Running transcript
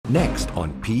Next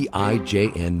on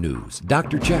PIJN News,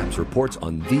 Dr. Chaps reports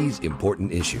on these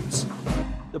important issues.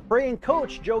 The praying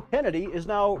coach, Joe Kennedy, is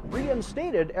now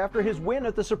reinstated after his win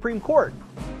at the Supreme Court.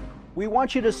 We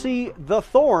want you to see The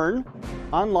Thorn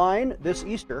online this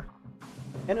Easter.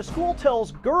 And a school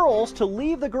tells girls to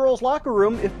leave the girls' locker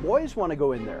room if boys want to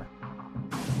go in there.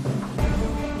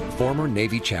 Former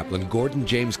Navy chaplain Gordon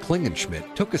James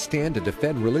Klingenschmitt took a stand to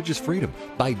defend religious freedom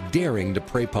by daring to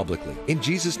pray publicly in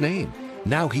Jesus' name.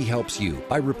 Now he helps you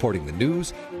by reporting the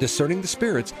news, discerning the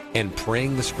spirits, and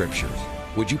praying the scriptures.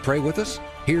 Would you pray with us?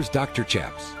 Here's Dr.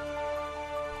 Chaps.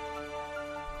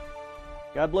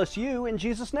 God bless you in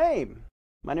Jesus' name.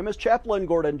 My name is Chaplain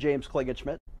Gordon James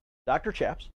Klingenschmitt, Dr.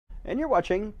 Chaps, and you're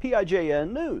watching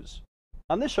PIJN News.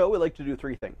 On this show, we like to do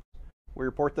three things. We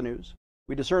report the news,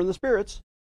 we discern the spirits,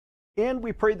 and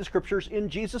we pray the scriptures in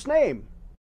Jesus' name.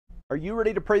 Are you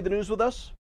ready to pray the news with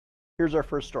us? Here's our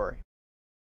first story.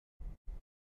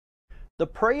 The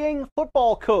praying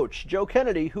football coach, Joe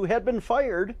Kennedy, who had been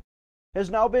fired, has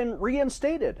now been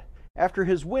reinstated after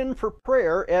his win for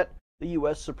prayer at the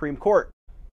U.S. Supreme Court.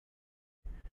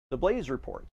 The Blaze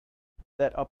reports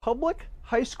that a public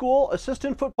high school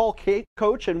assistant football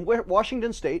coach in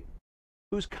Washington State,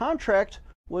 whose contract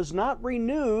was not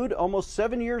renewed almost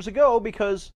 7 years ago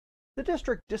because the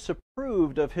district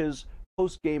disapproved of his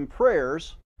post-game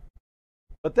prayers,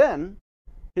 but then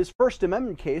his First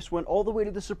Amendment case went all the way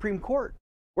to the Supreme Court,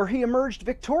 where he emerged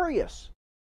victorious.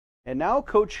 And now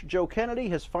Coach Joe Kennedy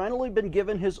has finally been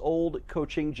given his old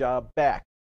coaching job back.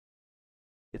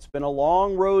 It's been a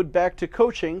long road back to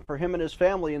coaching for him and his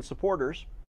family and supporters.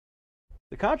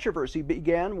 The controversy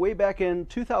began way back in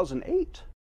 2008,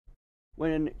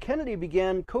 when Kennedy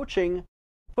began coaching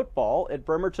football at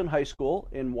Bremerton High School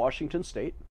in Washington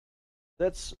State.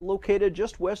 That's located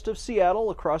just west of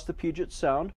Seattle across the Puget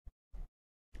Sound.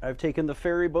 I've taken the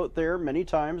ferry boat there many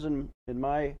times in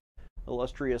my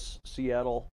illustrious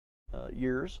Seattle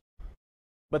years.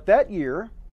 But that year,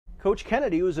 Coach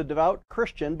Kennedy, who was a devout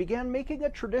Christian, began making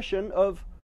a tradition of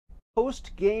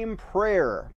post-game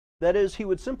prayer. That is, he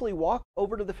would simply walk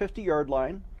over to the 50-yard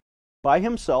line by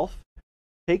himself,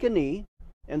 take a knee,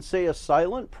 and say a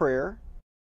silent prayer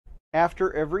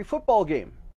after every football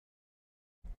game.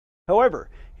 However,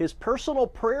 his personal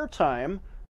prayer time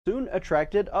soon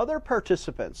attracted other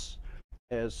participants,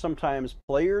 as sometimes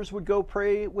players would go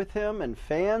pray with him and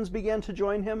fans began to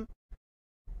join him.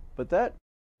 But that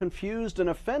confused and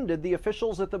offended the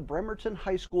officials at the Bremerton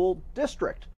High School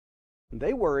district.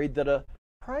 They worried that a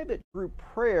private group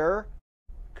prayer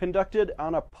conducted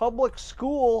on a public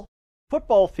school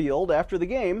football field after the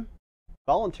game,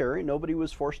 voluntary, nobody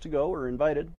was forced to go or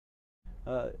invited,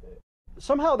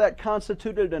 somehow that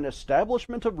constituted an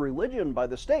establishment of religion by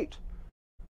the state.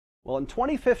 Well, in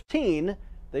 2015,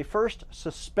 they first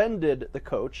suspended the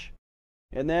coach,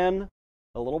 and then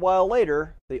a little while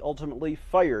later, they ultimately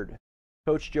fired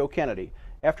Coach Joe Kennedy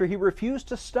after he refused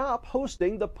to stop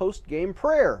hosting the post-game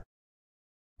prayer.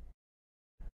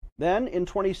 Then, in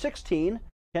 2016,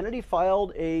 Kennedy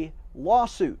filed a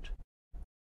lawsuit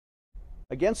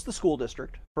against the school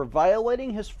district for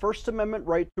violating his First Amendment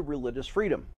right to religious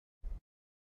freedom.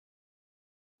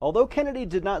 Although Kennedy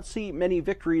did not see many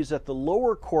victories at the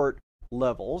lower court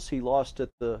levels, he lost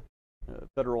at the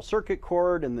Federal Circuit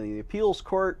Court and the Appeals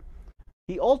Court.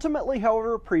 He ultimately,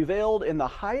 however, prevailed in the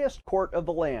highest court of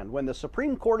the land when the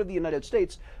Supreme Court of the United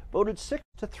States voted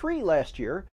 6-3 last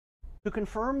year to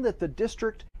confirm that the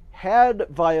district had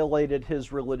violated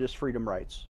his religious freedom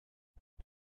rights.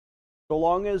 So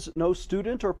long as no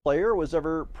student or player was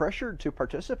ever pressured to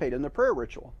participate in the prayer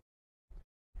ritual.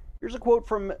 Here's a quote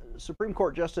from Supreme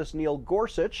Court Justice Neil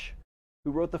Gorsuch,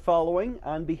 who wrote the following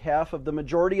on behalf of the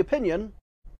majority opinion.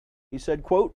 He said,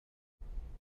 quote,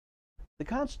 "The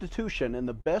Constitution and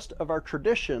the best of our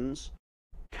traditions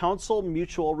counsel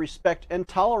mutual respect and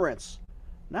tolerance,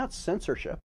 not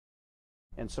censorship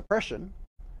and suppression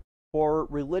for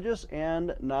religious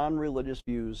and non-religious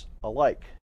views alike."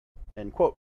 End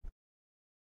quote.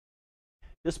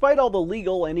 Despite all the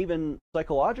legal and even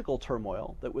psychological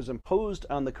turmoil that was imposed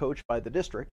on the coach by the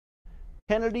district,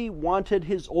 Kennedy wanted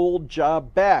his old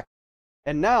job back,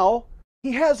 and now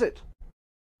he has it.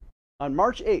 On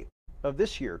March 8th of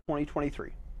this year,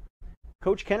 2023,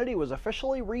 Coach Kennedy was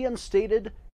officially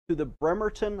reinstated to the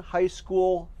Bremerton High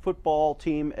School football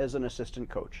team as an assistant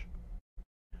coach.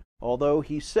 Although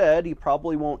he said he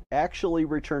probably won't actually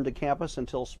return to campus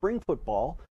until spring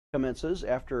football commences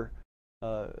after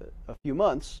a few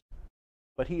months,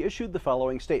 but he issued the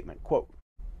following statement, quote,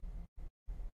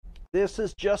 "This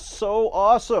is just so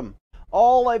awesome.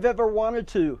 All I've ever wanted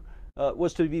to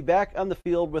was to be back on the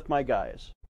field with my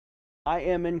guys. I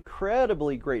am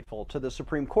incredibly grateful to the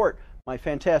Supreme Court, my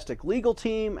fantastic legal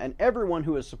team, and everyone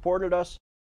who has supported us.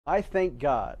 I thank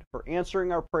God for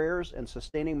answering our prayers and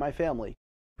sustaining my family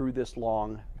through this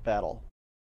long battle."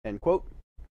 End quote.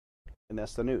 And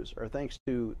that's the news. Our thanks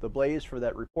to The Blaze for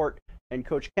that report and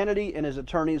Coach Kennedy and his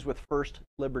attorneys with First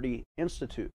Liberty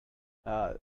Institute.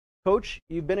 Coach,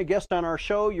 you've been a guest on our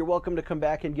show. You're welcome to come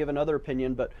back and give another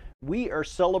opinion, but we are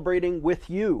celebrating with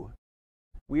you.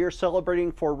 We are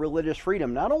celebrating for religious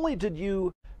freedom. Not only did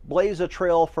you blaze a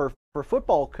trail for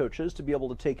football coaches to be able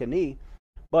to take a knee,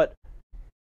 but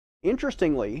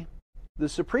interestingly, the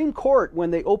Supreme Court,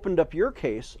 when they opened up your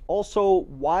case, also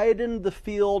widened the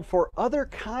field for other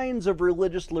kinds of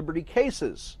religious liberty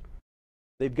cases.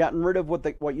 They've gotten rid of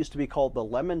what used to be called the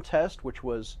Lemon Test, which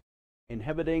was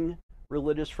inhibiting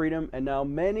religious freedom, and now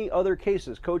many other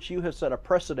cases. Coach, you have set a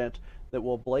precedent that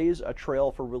will blaze a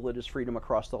trail for religious freedom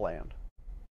across the land.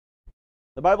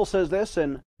 The Bible says this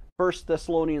in 1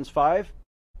 Thessalonians 5,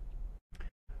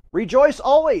 "Rejoice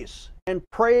always and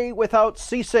pray without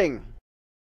ceasing."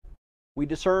 We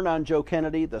discern on Joe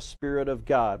Kennedy the Spirit of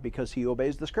God because he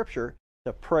obeys the Scripture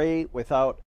to pray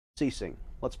without ceasing.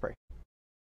 Let's pray.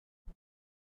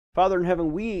 Father in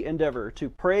heaven, we endeavor to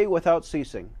pray without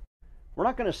ceasing. We're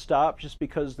not going to stop just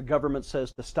because the government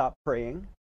says to stop praying.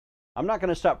 I'm not going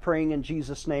to stop praying in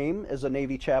Jesus' name as a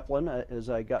Navy chaplain, as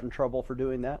I got in trouble for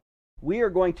doing that. We are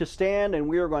going to stand and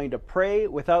we are going to pray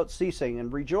without ceasing and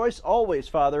rejoice always,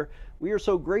 Father. We are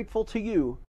so grateful to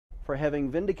you for having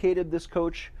vindicated this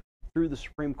coach through the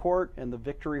Supreme Court and the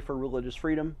victory for religious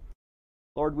freedom.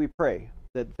 Lord, we pray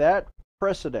that that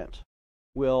precedent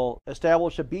will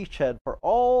establish a beachhead for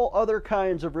all other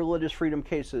kinds of religious freedom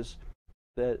cases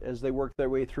that as they work their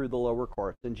way through the lower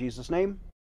courts. In Jesus' name,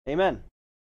 amen.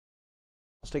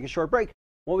 Let's take a short break.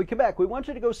 When we come back, we want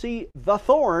you to go see The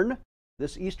Thorn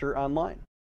this Easter online.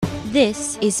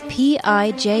 This is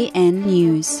PIJN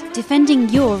News, defending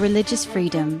your religious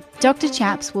freedom. Dr.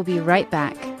 Chaps will be right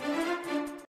back.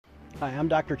 Hi, I'm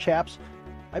Dr. Chaps.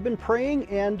 I've been praying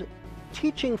and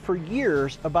teaching for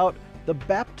years about the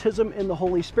baptism in the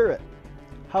Holy Spirit,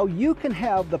 how you can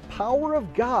have the power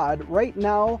of God right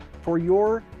now for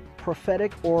your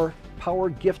prophetic or power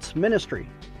gifts ministry.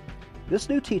 This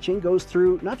new teaching goes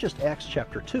through not just Acts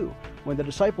chapter 2, when the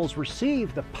disciples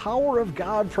received the power of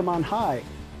God from on high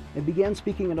and began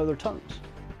speaking in other tongues.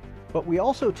 But we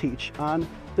also teach on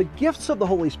the gifts of the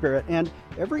Holy Spirit and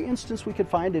every instance we could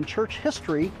find in church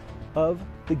history of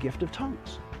the gift of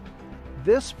tongues.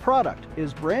 This product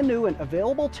is brand new and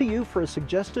available to you for a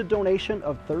suggested donation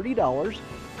of $30.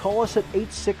 Call us at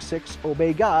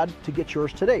 866-OBEY-GOD to get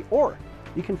yours today. Or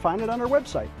you can find it on our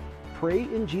website,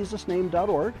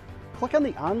 prayinjesusname.org. Click on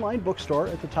the online bookstore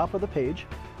at the top of the page,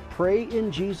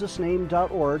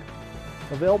 prayinjesusname.org,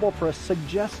 available for a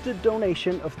suggested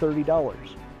donation of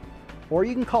 $30. Or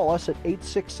you can call us at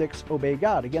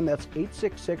 866-OBEY-GOD. Again, that's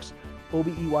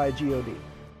 866-OBEYGOD.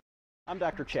 I'm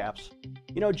Dr. Chaps.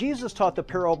 You know, Jesus taught the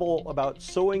parable about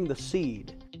sowing the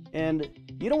seed, and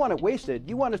you don't want it wasted.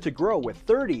 You want it to grow with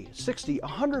 30, 60,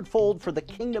 100-fold for the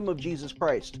kingdom of Jesus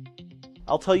Christ.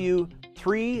 I'll tell you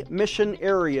 3 mission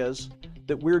areas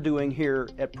that we're doing here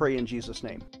at Pray in Jesus'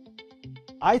 Name.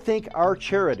 I think our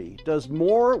charity does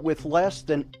more with less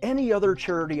than any other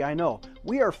charity I know.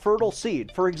 We are fertile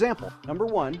seed. For example, number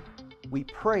 1, we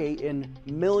pray in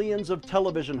millions of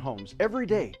television homes every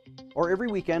day or every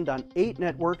weekend on 8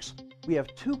 networks. We have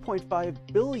 2.5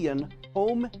 billion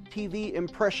home TV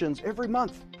impressions every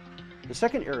month. The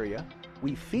second area,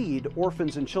 we feed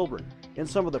orphans and children in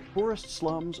some of the poorest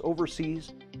slums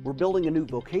overseas. We're building a new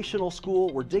vocational school,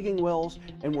 we're digging wells,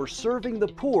 and we're serving the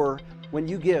poor when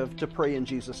you give to Pray in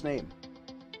Jesus' Name.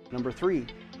 Number 3,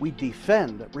 we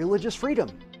defend religious freedom,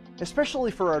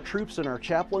 especially for our troops and our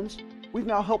chaplains. We've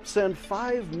now helped send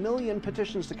 5 million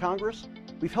petitions to Congress.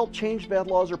 We've helped change bad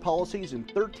laws or policies in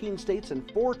 13 states and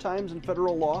 4 times in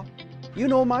federal law. You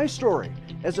know my story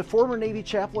as a former Navy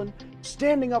chaplain,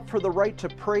 standing up for the right to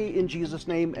pray in Jesus'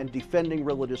 name and defending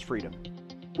religious freedom.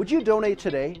 Would you donate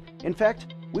today? In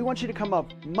fact, we want you to become a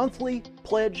monthly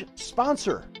pledge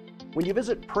sponsor. When you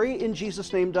visit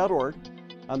prayinjesusname.org,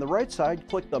 on the right side,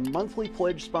 click the monthly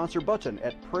pledge sponsor button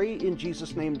at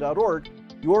prayinjesusname.org.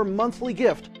 Your monthly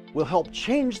gift will help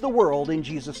change the world in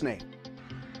Jesus' name.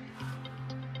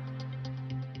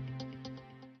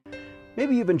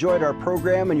 Maybe you've enjoyed our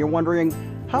program and you're wondering,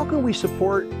 how can we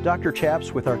support Dr.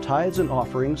 Chaps with our tithes and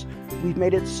offerings? We've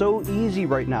made it so easy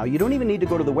right now. You don't even need to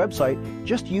go to the website.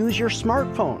 Just use your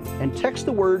smartphone and text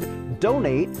the word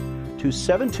DONATE to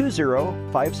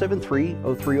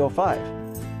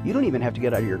 720-573-0305. You don't even have to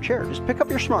get out of your chair. Just pick up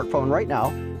your smartphone right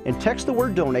now, and text the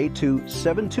word donate to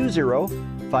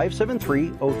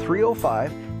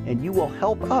 720-573-0305, and you will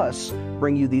help us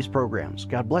bring you these programs.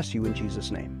 God bless you in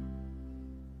Jesus' name.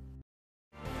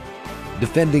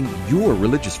 Defending your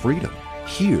religious freedom.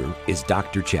 Here is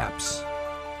Dr. Chaps.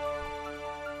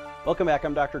 Welcome back.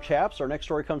 I'm Dr. Chaps. Our next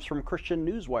story comes from Christian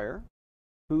Newswire,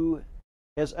 who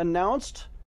has announced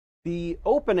the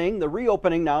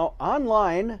reopening now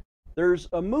online. There's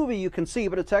a movie you can see,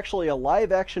 but it's actually a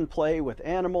live action play with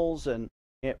animals, and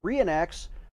it reenacts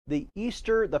the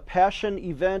Easter, the Passion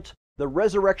event, the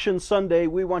Resurrection Sunday.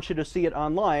 We want you to see it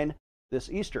online this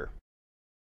Easter.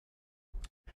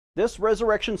 This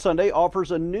Resurrection Sunday offers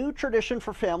a new tradition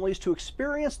for families to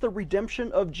experience the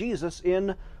redemption of Jesus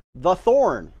in The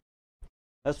Thorn.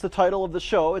 That's the title of the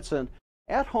show. It's an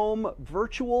at-home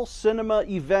virtual cinema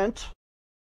event.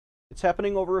 It's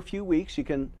happening over a few weeks. You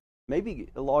can maybe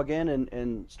log in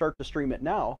and start to stream it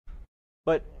now.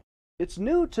 But it's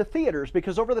new to theaters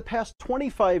because over the past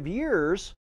 25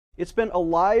 years, it's been a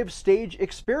live stage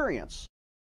experience.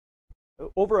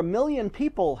 Over 1 million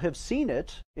people have seen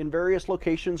it in various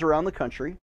locations around the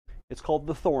country. It's called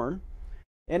The Thorn,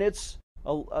 and it's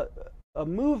a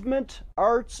movement,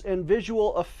 arts, and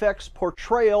visual effects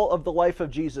portrayal of the life of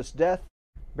Jesus' death,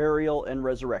 burial, and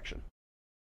resurrection.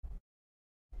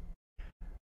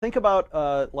 Think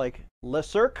about like Le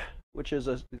Cirque, which is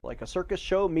like a circus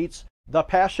show, meets The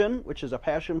Passion, which is a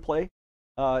passion play.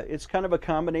 It's kind of a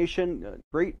combination,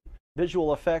 great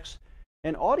visual effects,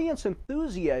 and audience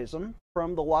enthusiasm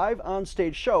from the live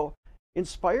onstage show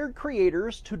inspired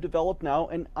creators to develop now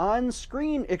an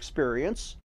on-screen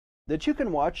experience that you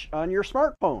can watch on your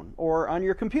smartphone or on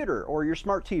your computer or your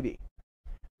smart TV.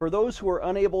 For those who are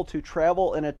unable to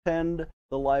travel and attend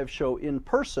the live show in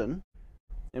person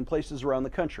in places around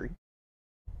the country,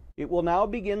 it will now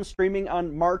begin streaming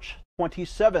on March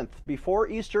 27th, before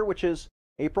Easter, which is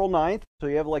April 9th, so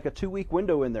you have like a 2-week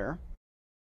window in there.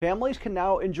 Families can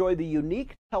now enjoy the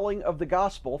unique telling of the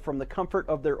gospel from the comfort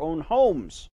of their own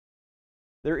homes.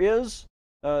 There is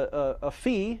a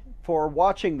fee for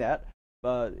watching that,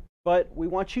 but we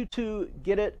want you to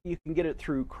get it. You can get it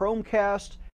through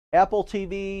Chromecast, Apple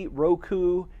TV,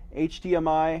 Roku,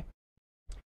 HDMI.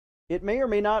 It may or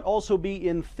may not also be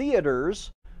in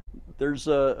theaters. There's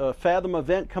a Fathom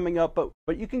event coming up, but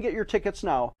you can get your tickets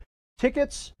now.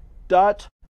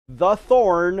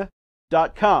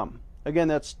 Tickets.thethorn.com. Again,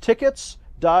 that's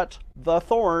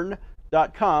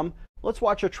tickets.thethorn.com. Let's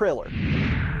watch a trailer.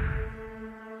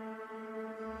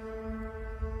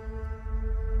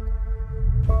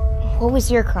 What was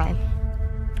your crime?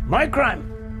 My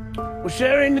crime was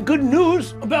sharing the good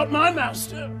news about my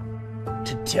master.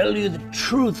 To tell you the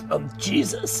truth of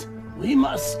Jesus, we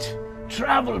must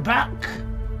travel back to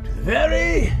the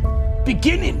very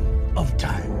beginning of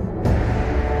time.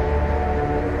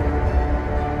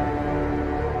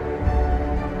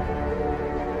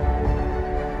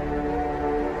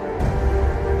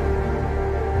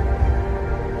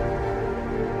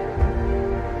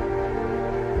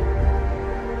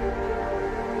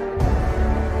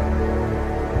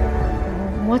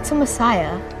 What's a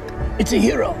Messiah? It's a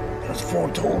hero that was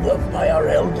foretold of by our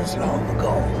elders long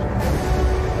ago.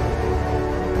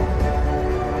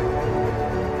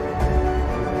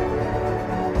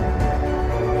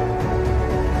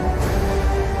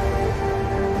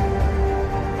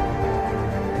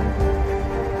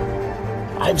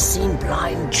 I've seen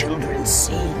blind children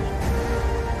see,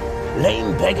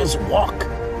 lame beggars walk.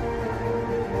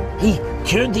 He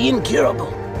cured the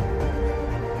incurable,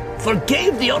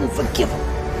 forgave the unforgivable.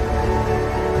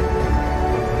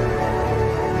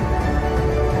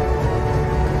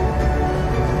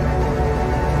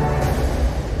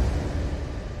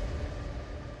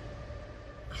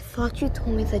 I thought you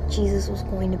told me that Jesus was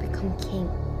going to become king.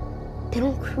 They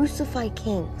don't crucify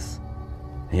kings.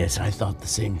 Yes, I thought the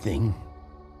same thing.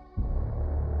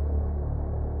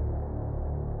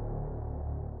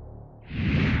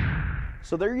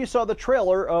 So there you saw the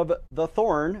trailer of The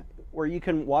Thorn, where you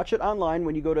can watch it online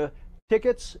when you go to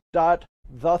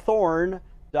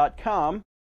tickets.thethorn.com.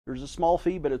 There's a small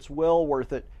fee, but it's well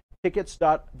worth it.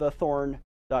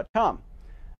 Tickets.thethorn.com.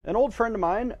 An old friend of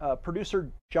mine, producer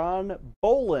John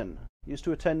Bolin, used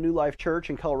to attend New Life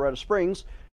Church in Colorado Springs,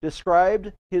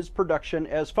 described his production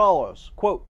as follows,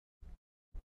 quote,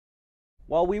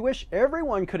 "While we wish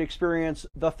everyone could experience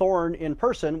The Thorn in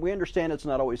person, we understand it's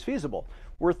not always feasible.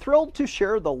 We're thrilled to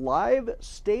share the live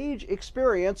stage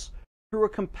experience through a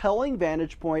compelling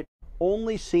vantage point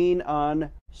only seen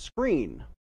on screen.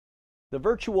 The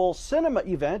virtual cinema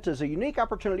event is a unique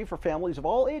opportunity for families of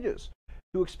all ages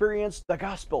to experience the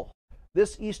gospel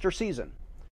this Easter season,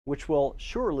 which will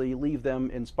surely leave them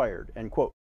inspired," end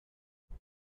quote.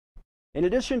 In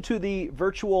addition to the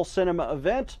virtual cinema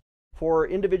event for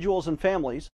individuals and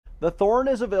families, The Thorn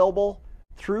is available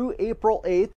through April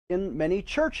 8th in many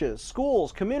churches,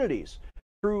 schools, communities,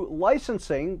 through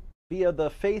licensing via the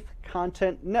Faith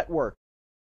Content Network.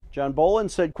 John Bolin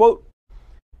said, quote,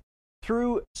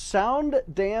 "Through sound,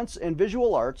 dance, and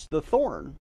visual arts, The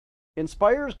Thorn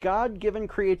inspires God-given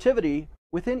creativity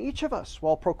within each of us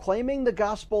while proclaiming the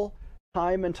gospel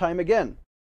time and time again.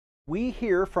 We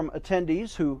hear from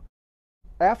attendees who,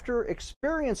 after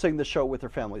experiencing the show with their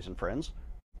families and friends,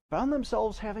 found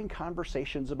themselves having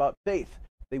conversations about faith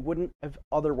they wouldn't have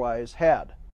otherwise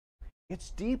had.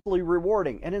 It's deeply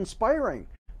rewarding and inspiring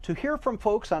to hear from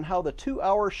folks on how the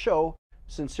 2-hour show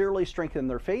sincerely strengthened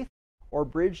their faith or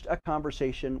bridged a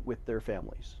conversation with their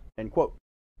families." End quote.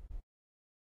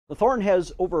 The Thorn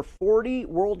has over 40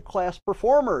 world-class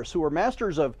performers who are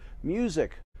masters of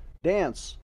music,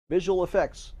 dance, visual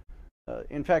effects.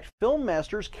 In fact, film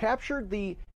masters captured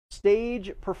the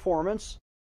stage performance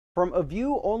from a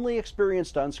view only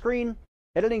experienced on screen,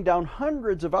 editing down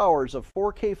hundreds of hours of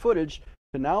 4K footage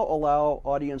to now allow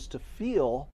audience to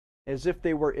feel as if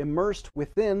they were immersed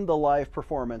within the live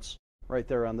performance right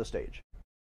there on the stage.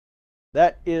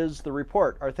 That is the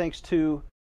report. Our thanks to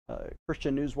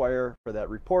Christian Newswire for that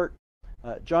report.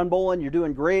 John Bolin, you're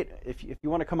doing great. If you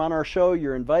want to come on our show,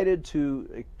 you're invited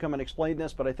to come and explain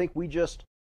this, but I think we just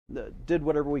did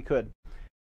whatever we could.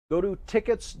 Go to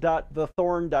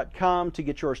tickets.thethorn.com to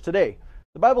get yours today.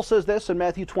 The Bible says this in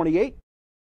Matthew 28,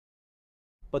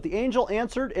 "But the angel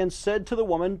answered and said to the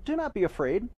woman, 'Do not be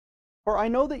afraid, for I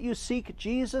know that you seek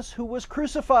Jesus who was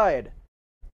crucified.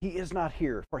 He is not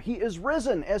here, for he is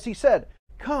risen, as he said.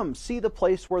 Come, see the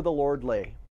place where the Lord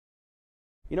lay.'"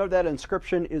 You know that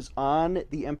inscription is on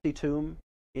the empty tomb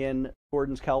in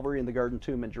Gordon's Calvary in the Garden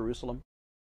Tomb in Jerusalem?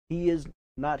 He is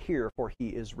not here, for he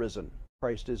is risen.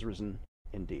 Christ is risen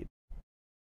indeed.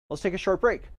 Let's take a short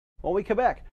break. When we come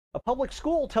back, a public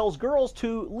school tells girls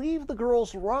to leave the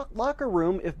girls' locker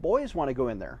room if boys want to go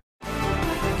in there.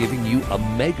 Giving you a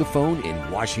megaphone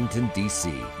in Washington,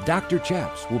 D.C. Dr.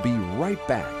 Chaps will be right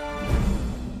back.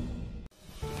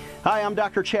 Hi, I'm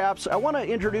Dr. Chaps. I want to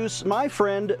introduce my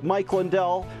friend Mike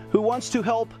Lindell, who wants to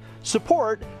help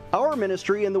support our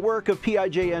ministry and the work of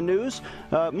PIJN News.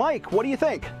 Mike, what do you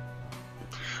think?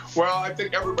 Well, I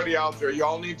think everybody out there, you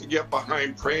all need to get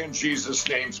behind Pray in Jesus'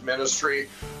 Name's ministry.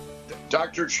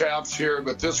 Dr. Chaps here,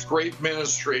 but this great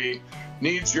ministry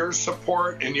needs your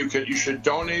support, and you should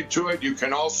donate to it. You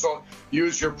can also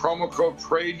use your promo code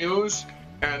PRAYNEWS,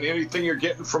 and anything you're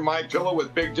getting from MyPillow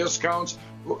with big discounts,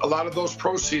 a lot of those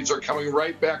proceeds are coming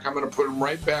right back. I'm going to put them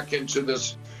right back into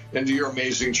your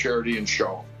amazing charity and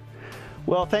show.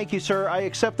 Well, thank you, sir. I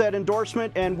accept that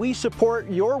endorsement, and we support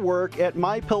your work at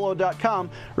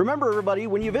MyPillow.com. Remember, everybody,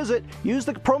 when you visit, use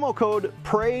the promo code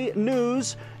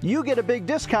PRAYNEWS. You get a big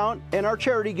discount, and our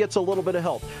charity gets a little bit of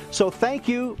help. So thank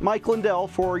you, Mike Lindell,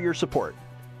 for your support.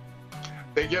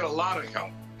 They get a lot of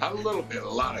help. Not a little bit, a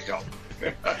lot of help.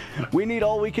 We need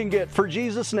all we can get. For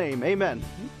Jesus' name, amen.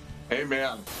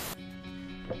 Amen.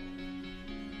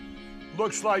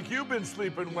 Looks like you've been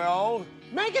sleeping well.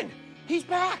 Megan, he's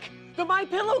back. The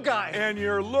MyPillow guy. And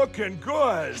you're looking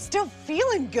good. Still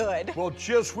feeling good. Well,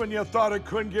 just when you thought it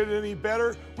couldn't get any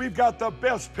better, we've got the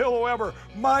best pillow ever,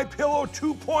 MyPillow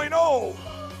 2.0.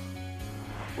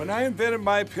 When I invented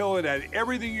MyPillow, it had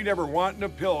everything you'd ever want in a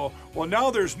pillow. Well, now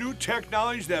there's new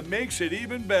technology that makes it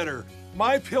even better.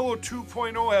 MyPillow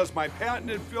 2.0 has my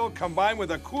patented fill combined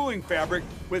with a cooling fabric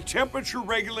with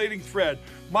temperature-regulating thread.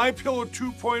 MyPillow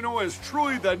 2.0 is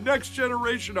truly the next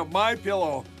generation of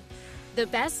MyPillow. The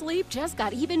best sleep just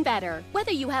got even better.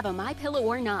 Whether you have a MyPillow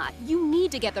or not, you need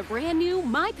to get the brand new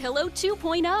MyPillow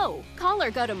 2.0. Call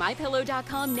or go to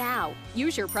MyPillow.com now.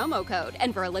 Use your promo code,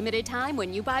 and for a limited time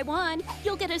when you buy one,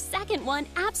 you'll get a second one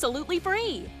absolutely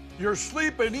free. You're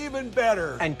sleeping even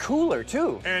better. And cooler,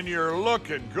 too. And you're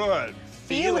looking good.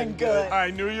 Feeling good. I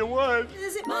knew you would.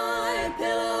 Visit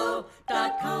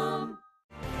MyPillow.com.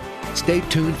 Stay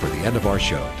tuned for the end of our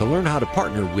show to learn how to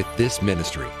partner with this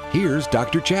ministry. Here's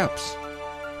Dr. Chaps.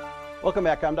 Welcome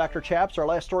back. I'm Dr. Chaps. Our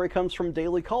last story comes from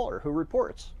Daily Caller, who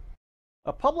reports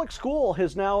a public school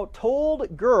has now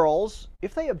told girls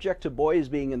if they object to boys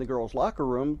being in the girls' locker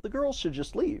room, the girls should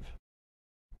just leave.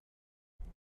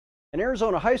 An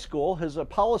Arizona high school has a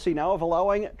policy now of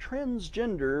allowing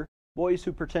transgender boys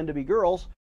who pretend to be girls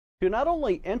to not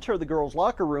only enter the girls'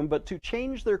 locker room, but to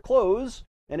change their clothes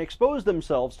and expose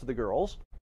themselves to the girls,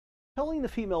 telling the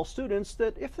female students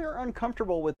that if they're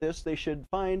uncomfortable with this, they should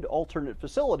find alternate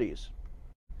facilities.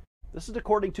 This is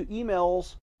according to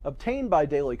emails obtained by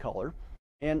Daily Caller,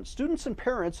 and students and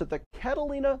parents at the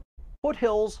Catalina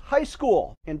Foothills High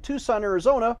School in Tucson,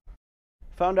 Arizona,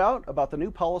 found out about the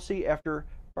new policy after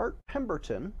Bart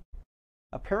Pemberton,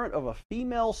 a parent of a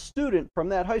female student from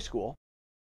that high school,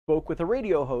 spoke with a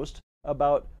radio host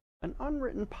about an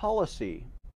unwritten policy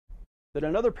that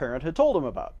another parent had told him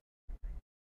about.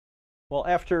 Well,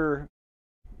 after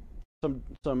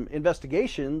some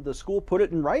investigation, the school put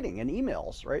it in writing in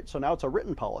emails, right? So now it's a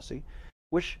written policy,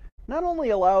 which not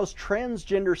only allows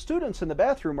transgender students in the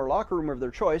bathroom or locker room of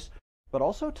their choice, but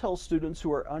also tells students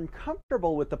who are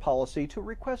uncomfortable with the policy to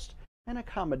request an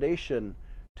accommodation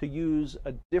to use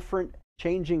a different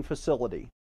changing facility,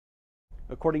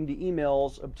 according to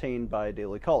emails obtained by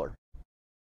Daily Caller.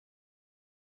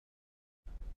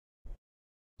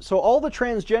 So all the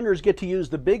transgenders get to use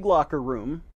the big locker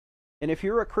room, and if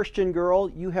you're a Christian girl,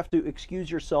 you have to excuse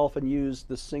yourself and use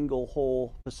the single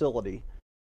hole facility.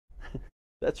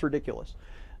 That's ridiculous.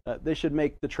 They should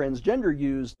make the transgender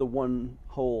use the one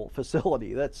hole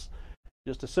facility. That's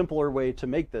just a simpler way to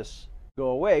make this go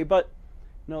away, but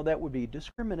no, that would be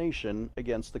discrimination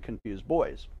against the confused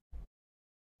boys.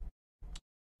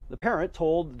 The parent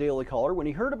told the Daily Caller when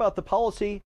he heard about the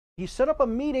policy, he set up a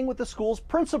meeting with the school's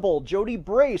principal, Jody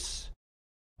Brace,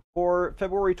 for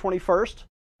February 21st,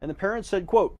 and the parent said,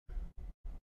 quote,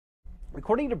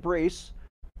 according to Brace,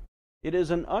 it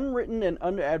is an unwritten and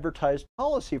unadvertised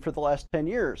policy for the last 10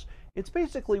 years. It's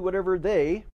basically whatever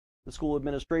they, the school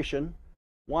administration,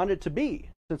 want it to be,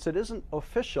 since it isn't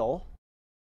official.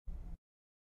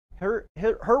 Her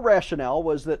rationale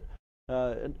was that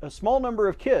a small number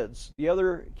of kids, the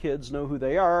other kids know who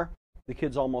they are, the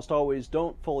kids almost always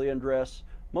don't fully undress,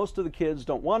 most of the kids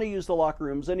don't want to use the locker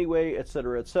rooms anyway,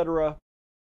 etc., etc.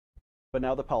 But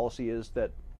now the policy is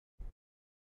that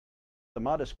the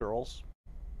modest girls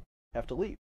have to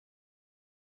leave.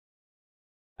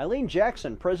 Eileen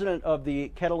Jackson, president of the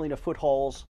Catalina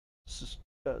Foothills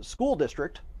School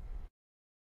District,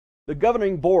 the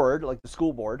governing board, like the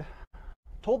school board,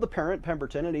 told the parent,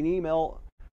 Pemberton, in an email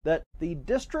that the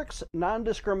district's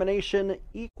non-discrimination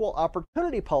equal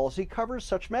opportunity policy covers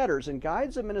such matters and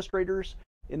guides administrators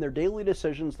in their daily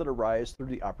decisions that arise through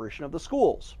the operation of the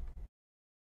schools.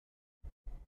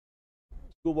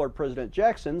 School board president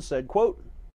Jackson said, quote,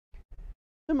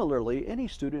 similarly, any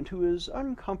student who is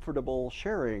uncomfortable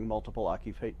sharing multiple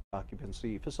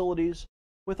occupancy facilities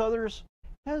with others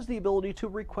has the ability to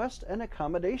request an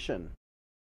accommodation.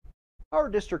 Our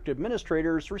district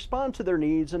administrators respond to their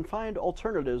needs and find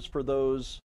alternatives for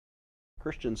those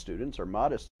Christian students or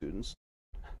modest students.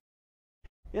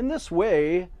 In this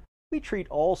way, we treat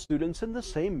all students in the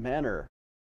same manner,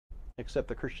 except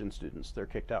the Christian students. They're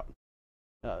kicked out.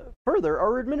 Further,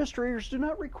 our administrators do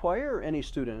not require any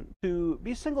student to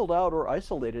be singled out or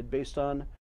isolated based on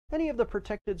any of the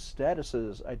protected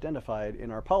statuses identified in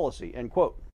our policy, end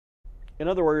quote. In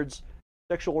other words,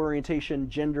 sexual orientation,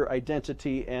 gender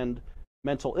identity, and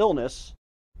mental illness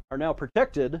are now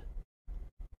protected,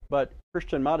 but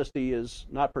Christian modesty is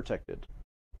not protected.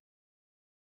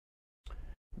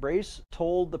 Brace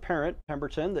told the parent,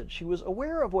 Pemberton, that she was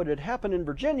aware of what had happened in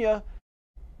Virginia.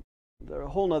 There's a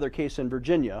whole other case in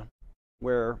Virginia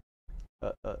where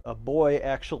a boy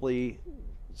actually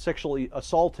sexually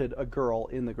assaulted a girl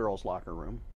in the girls' locker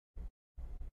room.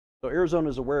 So Arizona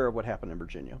is aware of what happened in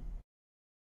Virginia.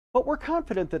 But we're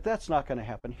confident that that's not going to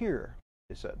happen here,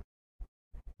 they said.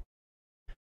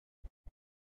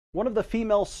 One of the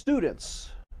female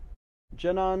students,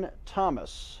 Jenon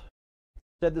Thomas,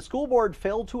 said the school board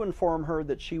failed to inform her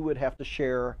that she would have to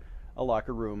share a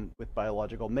locker room with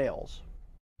biological males.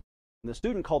 And the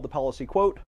student called the policy,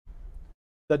 quote,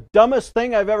 the dumbest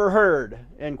thing I've ever heard,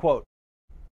 end quote.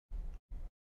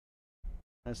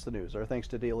 That's the news. Our thanks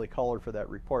to Daily Caller for that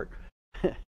report.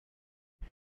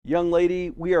 Young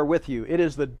lady, we are with you. It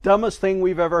is the dumbest thing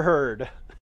we've ever heard.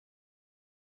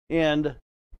 And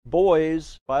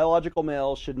boys, biological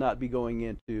males, should not be going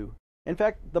into. In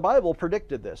fact, the Bible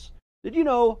predicted this. Did you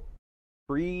know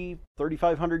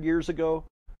 3,500 years ago,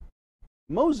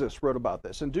 Moses wrote about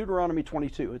this in Deuteronomy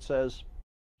 22. It says,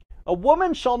 a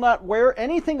woman shall not wear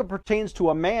anything that pertains to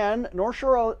a man, nor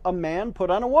shall a man put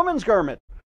on a woman's garment.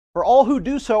 For all who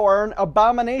do so are an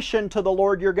abomination to the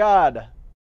Lord your God.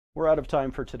 We're out of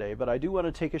time for today, but I do want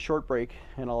to take a short break,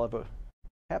 and I'll have a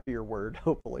happier word,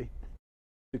 hopefully,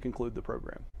 to conclude the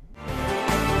program.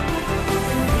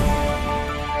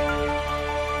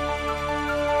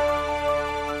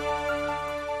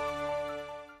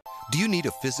 Do you need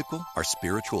a physical or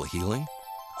spiritual healing?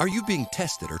 Are you being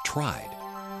tested or tried?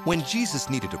 When Jesus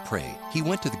needed to pray, he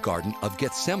went to the Garden of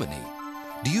Gethsemane.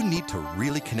 Do you need to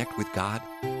really connect with God?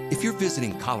 If you're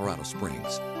visiting Colorado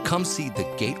Springs, come see the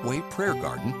Gateway Prayer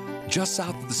Garden just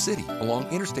south of the city along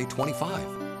Interstate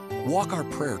 25. Walk our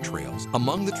prayer trails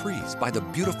among the trees by the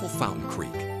beautiful Fountain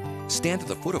Creek. Stand at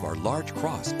the foot of our large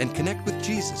cross and connect with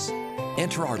Jesus.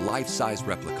 Enter our life-size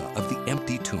replica of the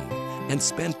empty tomb and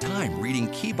spend time reading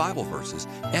key Bible verses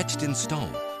etched in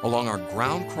stone along our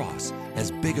ground cross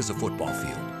as big as a football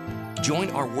field. Join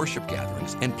our worship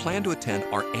gatherings and plan to attend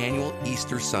our annual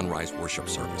Easter Sunrise Worship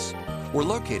Service. We're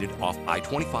located off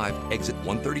I-25 exit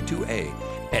 132A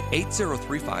at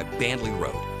 8035 Bandley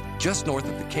Road, just north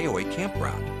of the KOA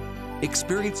campground.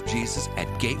 Experience Jesus at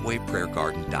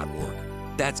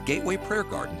gatewayprayergarden.org. That's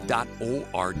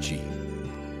gatewayprayergarden.org.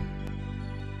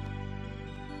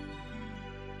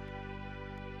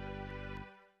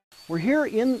 We're here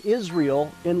in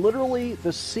Israel, in literally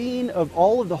the scene of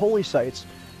all of the holy sites,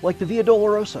 like the Via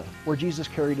Dolorosa, where Jesus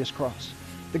carried his cross,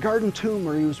 the Garden Tomb,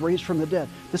 where he was raised from the dead,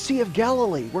 the Sea of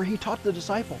Galilee, where he taught the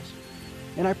disciples.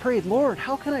 And I prayed, Lord,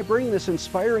 how can I bring this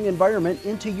inspiring environment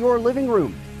into your living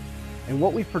room? And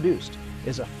what we've produced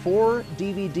is a 4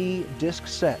 DVD disc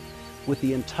set with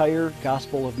the entire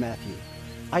Gospel of Matthew.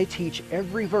 I teach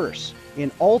every verse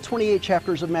in all 28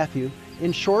 chapters of Matthew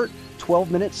in short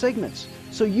 12-minute segments,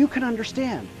 so you can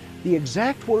understand the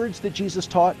exact words that Jesus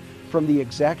taught from the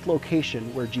exact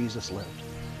location where Jesus lived.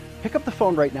 Pick up the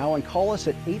phone right now and call us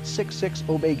at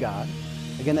 866-OBEY-GOD.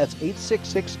 Again, that's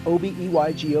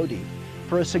 866-OBEYGOD.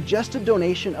 For a suggested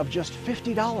donation of just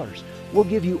 $50, we'll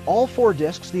give you all 4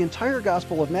 discs, the entire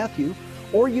Gospel of Matthew,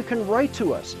 or you can write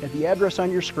to us at the address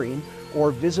on your screen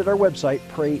or visit our website,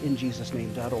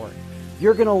 prayinjesusname.org.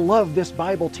 You're going to love this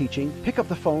Bible teaching. Pick up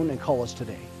the phone and call us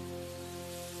today.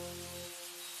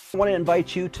 I want to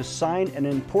invite you to sign an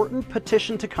important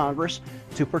petition to Congress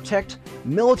to protect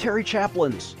military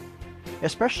chaplains,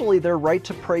 especially their right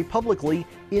to pray publicly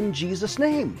in Jesus'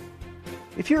 name.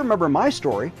 If you remember my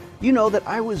story, you know that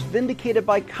I was vindicated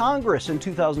by Congress in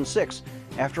 2006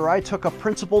 after I took a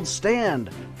principled stand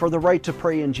for the right to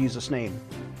pray in Jesus' name.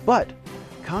 But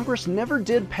Congress never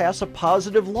did pass a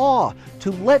positive law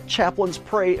to let chaplains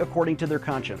pray according to their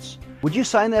conscience. Would you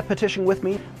sign that petition with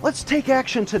me? Let's take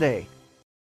action today.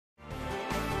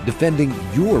 Defending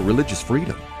your religious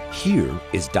freedom. Here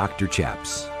is Dr.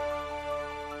 Chaps.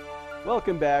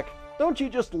 Welcome back. Don't you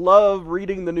just love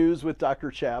reading the news with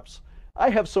Dr. Chaps? I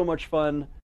have so much fun,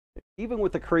 even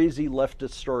with the crazy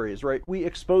leftist stories, right? We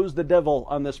expose the devil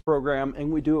on this program,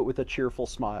 and we do it with a cheerful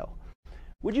smile.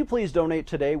 Would you please donate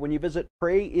today when you visit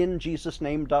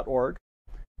prayinjesusname.org?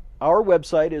 Our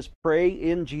website is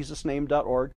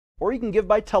prayinjesusname.org, or you can give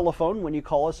by telephone when you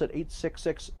call us at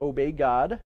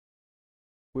 866-OBEY-GOD.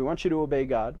 We want you to obey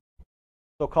God.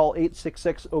 So call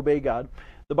 866-OBEY-GOD.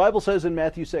 The Bible says in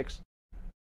Matthew 6,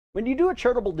 when you do a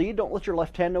charitable deed, don't let your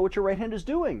left hand know what your right hand is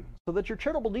doing, so that your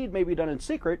charitable deed may be done in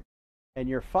secret, and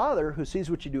your Father, who sees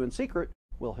what you do in secret,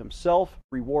 will himself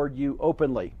reward you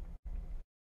openly.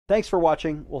 Thanks for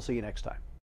watching. We'll see you next time.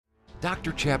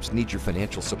 Dr. Chaps needs your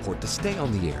financial support to stay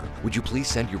on the air. Would you please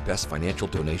send your best financial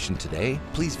donation today?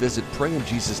 Please visit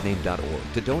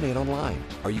prayinjesusname.org to donate online,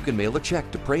 or you can mail a check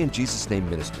to Pray in Jesus' Name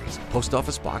Ministries, Post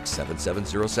Office Box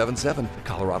 77077,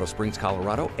 Colorado Springs,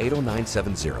 Colorado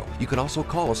 80970. You can also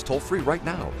call us toll-free right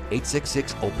now,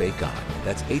 866-OBEY-GOD.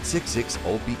 That's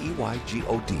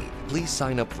 866-OBEYGOD. Please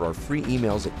sign up for our free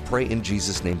emails at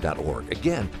prayinjesusname.org.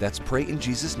 Again, that's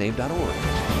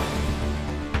prayinjesusname.org.